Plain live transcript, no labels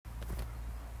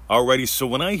Alrighty, so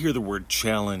when I hear the word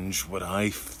challenge, what I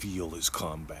feel is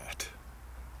combat.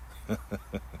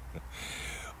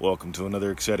 Welcome to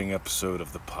another exciting episode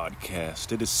of the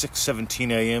podcast. It is 6:17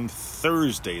 a.m.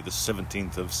 Thursday, the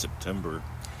 17th of September,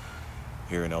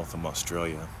 here in Eltham,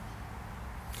 Australia.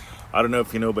 I don't know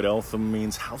if you know, but Eltham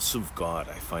means house of God.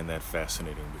 I find that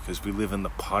fascinating because we live in the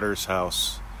Potter's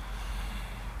house,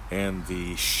 and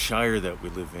the shire that we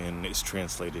live in is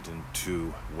translated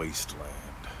into wasteland.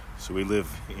 So we live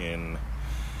in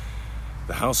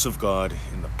the house of God,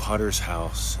 in the Potter's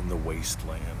house, in the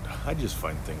wasteland. I just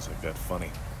find things like that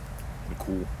funny and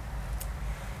cool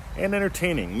and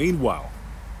entertaining. Meanwhile,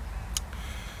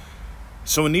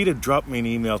 so Anita dropped me an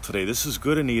email today. This is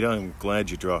good, Anita. I'm glad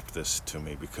you dropped this to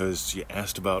me because you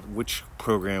asked about which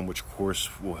program, which course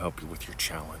will help you with your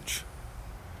challenge.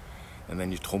 And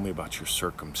then you told me about your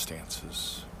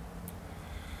circumstances.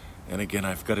 And again,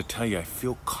 I've got to tell you, I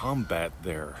feel combat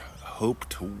there. Hope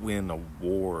to win a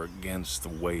war against the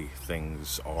way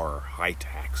things are. High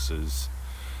taxes,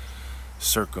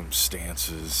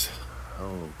 circumstances.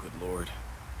 Oh, good Lord.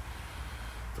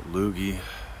 The loogie.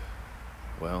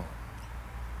 Well,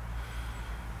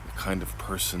 the kind of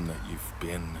person that you've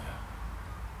been.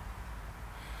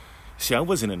 See, I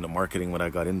wasn't into marketing when I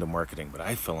got into marketing, but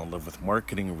I fell in love with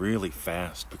marketing really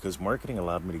fast because marketing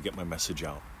allowed me to get my message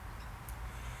out.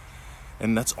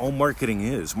 And that's all marketing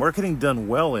is. Marketing done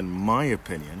well, in my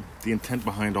opinion, the intent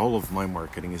behind all of my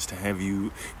marketing is to have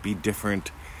you be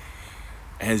different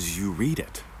as you read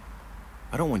it.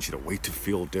 I don't want you to wait to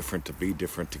feel different, to be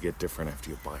different, to get different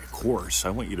after you buy a course. I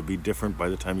want you to be different by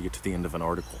the time you get to the end of an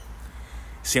article.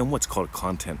 See, I'm what's called a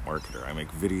content marketer. I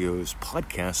make videos,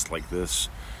 podcasts like this,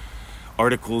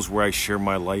 articles where I share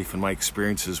my life and my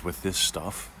experiences with this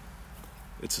stuff.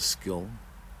 It's a skill.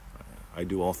 I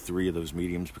do all three of those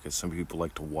mediums because some people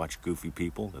like to watch goofy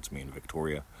people. That's me and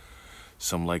Victoria.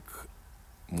 Some like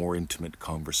more intimate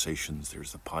conversations.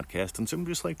 There's the podcast. And some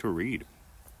just like to read.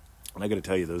 And I got to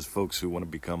tell you, those folks who want to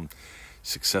become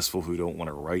successful, who don't want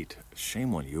to write,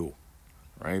 shame on you,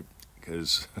 right?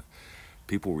 Because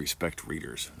people respect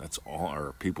readers. That's all.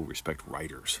 Or people respect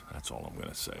writers. That's all I'm going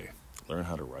to say. Learn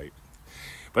how to write.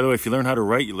 By the way, if you learn how to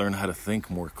write, you learn how to think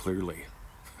more clearly.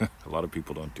 A lot of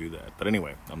people don't do that. But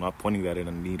anyway, I'm not pointing that at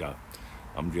Anita.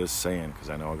 I'm just saying, because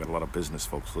I know I got a lot of business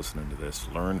folks listening to this.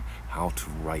 Learn how to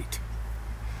write.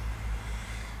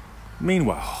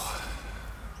 Meanwhile,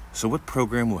 so what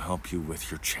program will help you with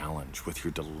your challenge, with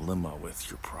your dilemma, with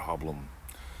your problem?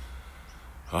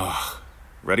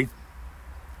 Ready?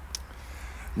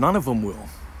 None of them will.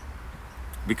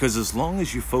 Because as long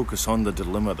as you focus on the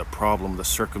dilemma, the problem, the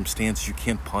circumstance, you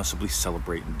can't possibly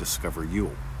celebrate and discover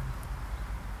you.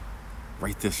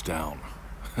 Write this down.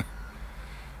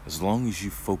 As long as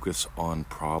you focus on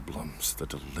problems, the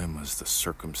dilemmas, the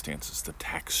circumstances, the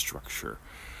tax structure,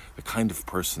 the kind of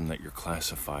person that you're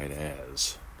classified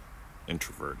as,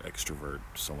 introvert, extrovert,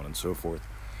 so on and so forth,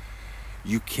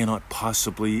 you cannot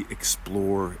possibly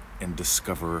explore and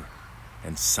discover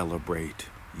and celebrate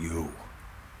you.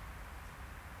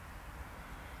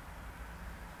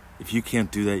 If you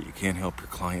can't do that, you can't help your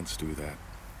clients do that.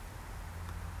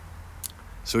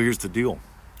 So here's the deal.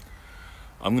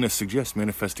 I'm going to suggest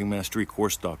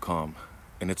manifestingmasterycourse.com,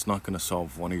 and it's not going to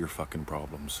solve one of your fucking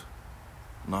problems.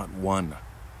 Not one.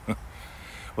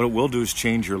 What it will do is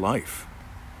change your life.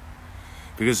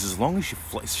 Because as long as you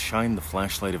shine the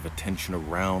flashlight of attention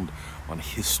around on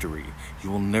history,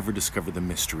 you will never discover the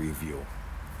mystery of you.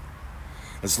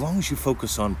 As long as you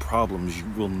focus on problems, you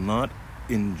will not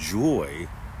enjoy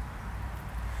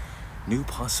new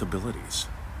possibilities.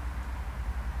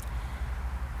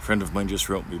 A friend of mine just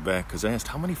wrote me back because I asked,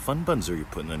 how many fun buns are you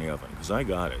putting in the oven? Because I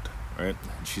got it, right?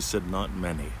 And she said, not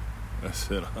many. I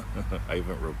said, I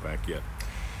haven't wrote back yet.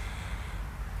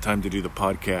 Time to do the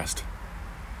podcast.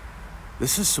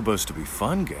 This is supposed to be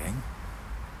fun, gang.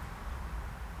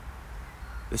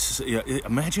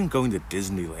 Imagine going to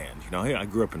Disneyland. You know, I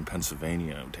grew up in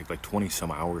Pennsylvania. It would take like 20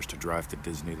 some hours to drive to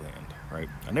Disneyland, right?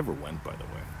 I never went, by the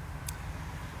way.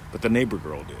 But the neighbor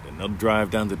girl did, and they'll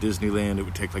drive down to Disneyland. It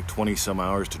would take like 20 some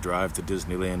hours to drive to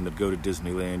Disneyland. They'd go to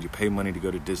Disneyland. You pay money to go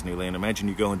to Disneyland. Imagine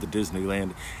you go into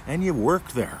Disneyland and you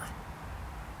work there.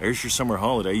 There's your summer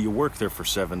holiday. You work there for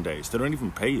 7 days. They don't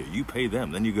even pay you. You pay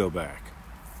them. Then you go back.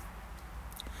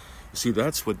 You see,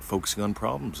 that's what focusing on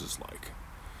problems is like.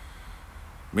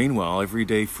 Meanwhile, every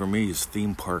day for me is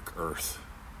theme park Earth.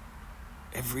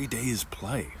 Every day is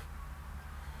play.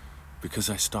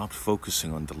 Because I stopped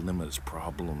focusing on dilemmas,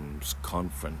 problems,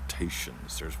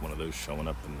 confrontations. There's one of those showing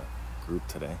up in the group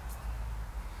today.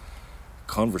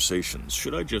 Conversations.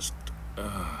 Should I just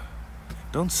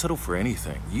Don't settle for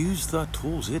anything. Use the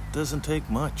tools. It doesn't take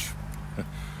much.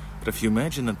 But if you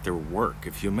imagine that they work,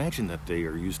 if you imagine that they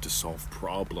are used to solve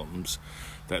problems,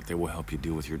 that they will help you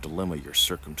deal with your dilemma, your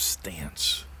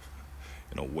circumstance,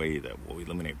 in a way that will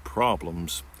eliminate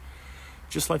problems,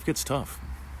 just life gets tough.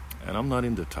 And I'm not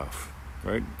into tough,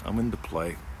 right? I'm into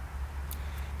play.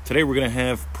 Today we're going to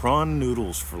have prawn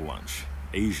noodles for lunch,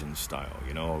 Asian style.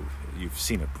 You know, you've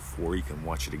seen it before. You can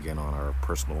watch it again on our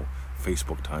personal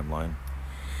Facebook timeline.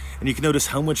 And you can notice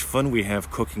how much fun we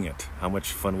have cooking it, how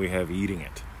much fun we have eating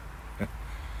it.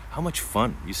 How much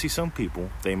fun. You see, some people,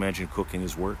 they imagine cooking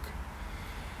is work.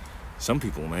 Some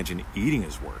people imagine eating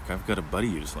is work. I've got a buddy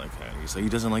who's like that. He's like, he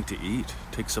doesn't like to eat.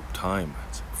 It takes up time.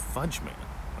 It's like, fudge, man.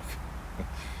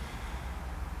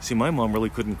 See, my mom really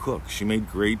couldn't cook. She made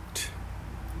great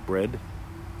bread,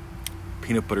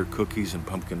 peanut butter cookies, and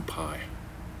pumpkin pie.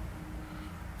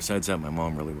 Besides that, my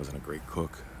mom really wasn't a great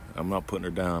cook. I'm not putting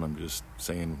her down. I'm just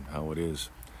saying how it is.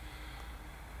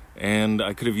 And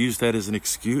I could have used that as an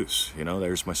excuse. You know,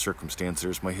 there's my circumstance.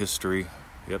 There's my history.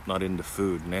 Yep, not into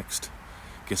food. Next.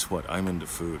 Guess what? I'm into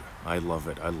food. I love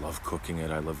it. I love cooking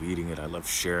it. I love eating it. I love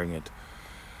sharing it.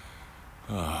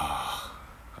 I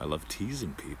love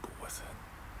teasing people with it.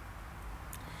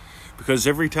 Because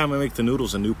every time I make the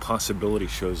noodles, a new possibility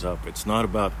shows up. It's not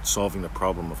about solving the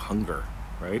problem of hunger,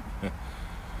 right?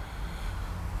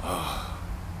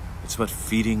 It's about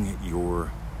feeding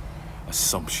your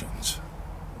assumptions.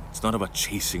 It's not about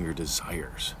chasing your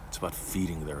desires. It's about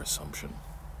feeding their assumption.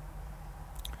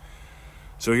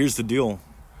 So here's the deal.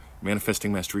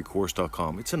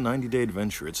 ManifestingMasteryCourse.com. It's a 90-day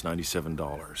adventure. It's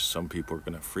 $97. Some people are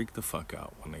going to freak the fuck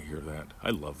out when they hear that. I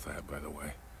love that, by the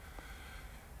way.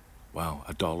 Wow,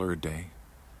 $1 a day?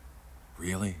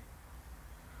 Really?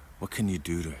 What can you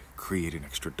do to create an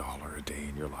extra $1 a day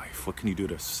in your life? What can you do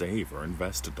to save or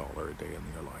invest $1 a day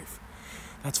in your life?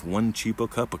 That's one cheapo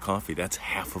cup of coffee. That's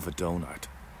half of a donut.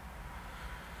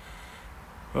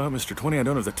 Well, Mr. 20, I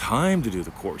don't have the time to do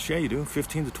the course. Yeah, you do.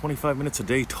 15 to 25 minutes a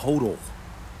day total,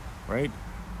 right?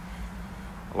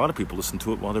 A lot of people listen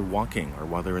to it while they're walking or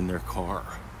while they're in their car,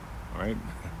 right?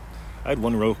 I had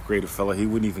one real creative fella. He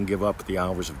wouldn't even give up the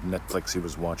hours of Netflix he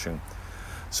was watching.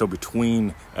 So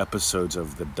between episodes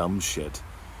of the dumb shit,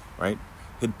 right,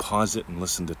 he'd pause it and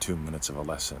listen to 2 minutes of a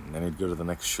lesson. And then he'd go to the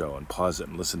next show and pause it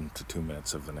and listen to 2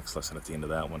 minutes of the next lesson at the end of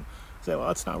that one. Say,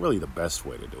 well, it's not really the best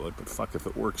way to do it, but fuck if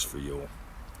it works for you.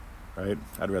 Right?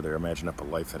 I'd rather imagine up a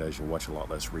life that has you watch a lot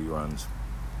less reruns.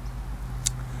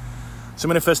 So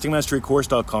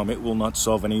ManifestingMasteryCourse.com, it will not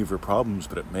solve any of your problems,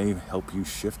 but it may help you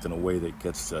shift in a way that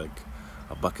gets like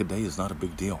 $1 a day is not a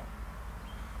big deal.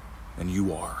 And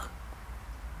you are.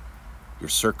 Your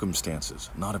circumstances,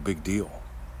 not a big deal.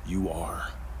 You are.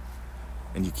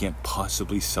 And you can't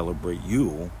possibly celebrate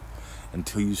you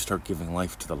until you start giving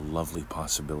life to the lovely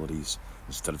possibilities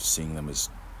instead of seeing them as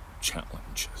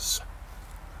challenges.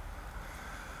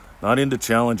 Not into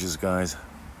challenges, guys.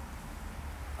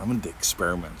 I'm into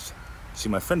experiments. See,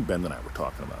 my friend Ben and I were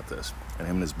talking about this. And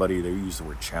him and his buddy, they use the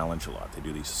word challenge a lot. They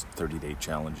do these 30-day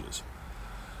challenges.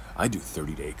 I do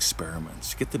 30-day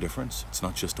experiments. Get the difference? It's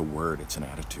not just a word, it's an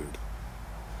attitude.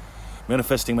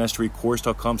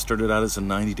 ManifestingMasteryCourse.com started out as a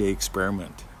 90-day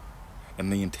experiment.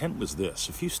 And the intent was this.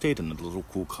 If you stayed in a little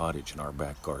cool cottage in our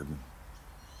back garden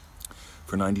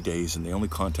for 90 days and the only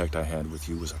contact I had with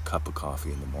you was a cup of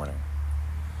coffee in the morning,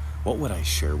 what would I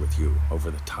share with you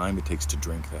over the time it takes to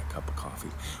drink that cup of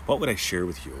coffee? What would I share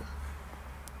with you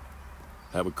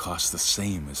that would cost the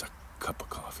same as a cup of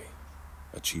coffee?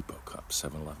 A cheapo cup,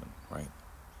 7-Eleven, right?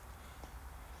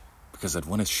 Because I'd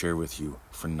want to share with you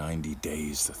for 90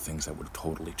 days the things that would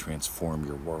totally transform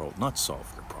your world, not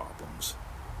solve your problems.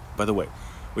 By the way,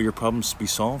 will your problems be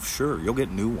solved? Sure, you'll get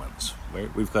new ones,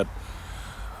 right? We've got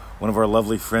one of our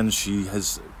lovely friends, she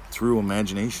has, through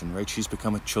imagination, right? She's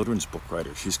become a children's book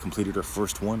writer. She's completed her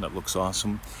first one that looks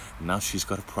awesome. And now she's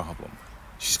got a problem.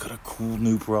 She's got a cool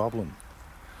new problem,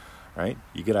 right?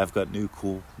 I've got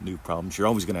cool new problems. You're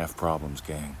always going to have problems,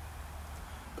 gang.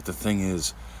 But the thing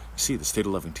is, see, the state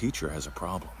of loving teacher has a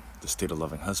problem. The state of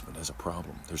loving husband has a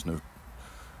problem. There's no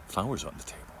flowers on the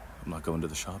table. I'm not going to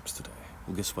the shops today.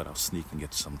 Well, guess what? I'll sneak and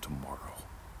get some tomorrow.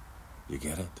 You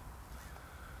get it?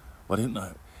 Why didn't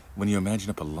I? When you imagine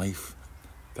up a life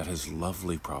that has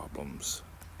lovely problems.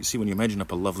 You see, when you imagine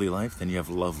up a lovely life, then you have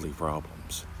lovely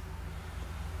problems.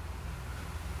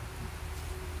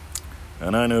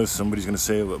 And I know somebody's going to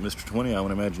say, well, Mr. 20, I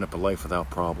want to imagine up a life without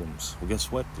problems. Well,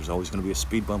 guess what? There's always going to be a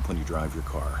speed bump when you drive your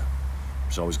car.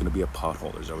 There's always going to be a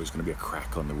pothole. There's always going to be a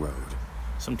crack on the road.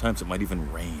 Sometimes it might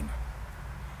even rain.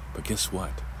 But guess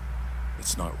what?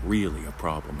 It's not really a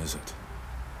problem, is it?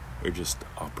 They're just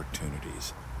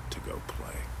opportunities. to go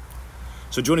play.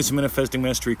 So join us at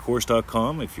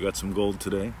ManifestingMasteryCourse.com if you got some gold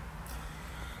today.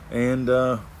 And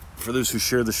for those who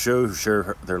share the show, who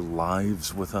share their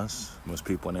lives with us, most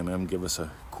people in MM give us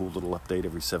a cool little update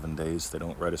every 7 days. They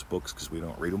don't write us books because we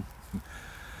don't read them.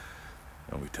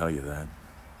 And we tell you that.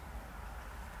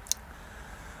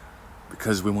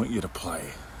 Because we want you to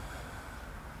play.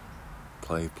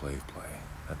 Play, play, play.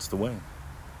 That's the way.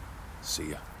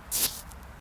 See ya.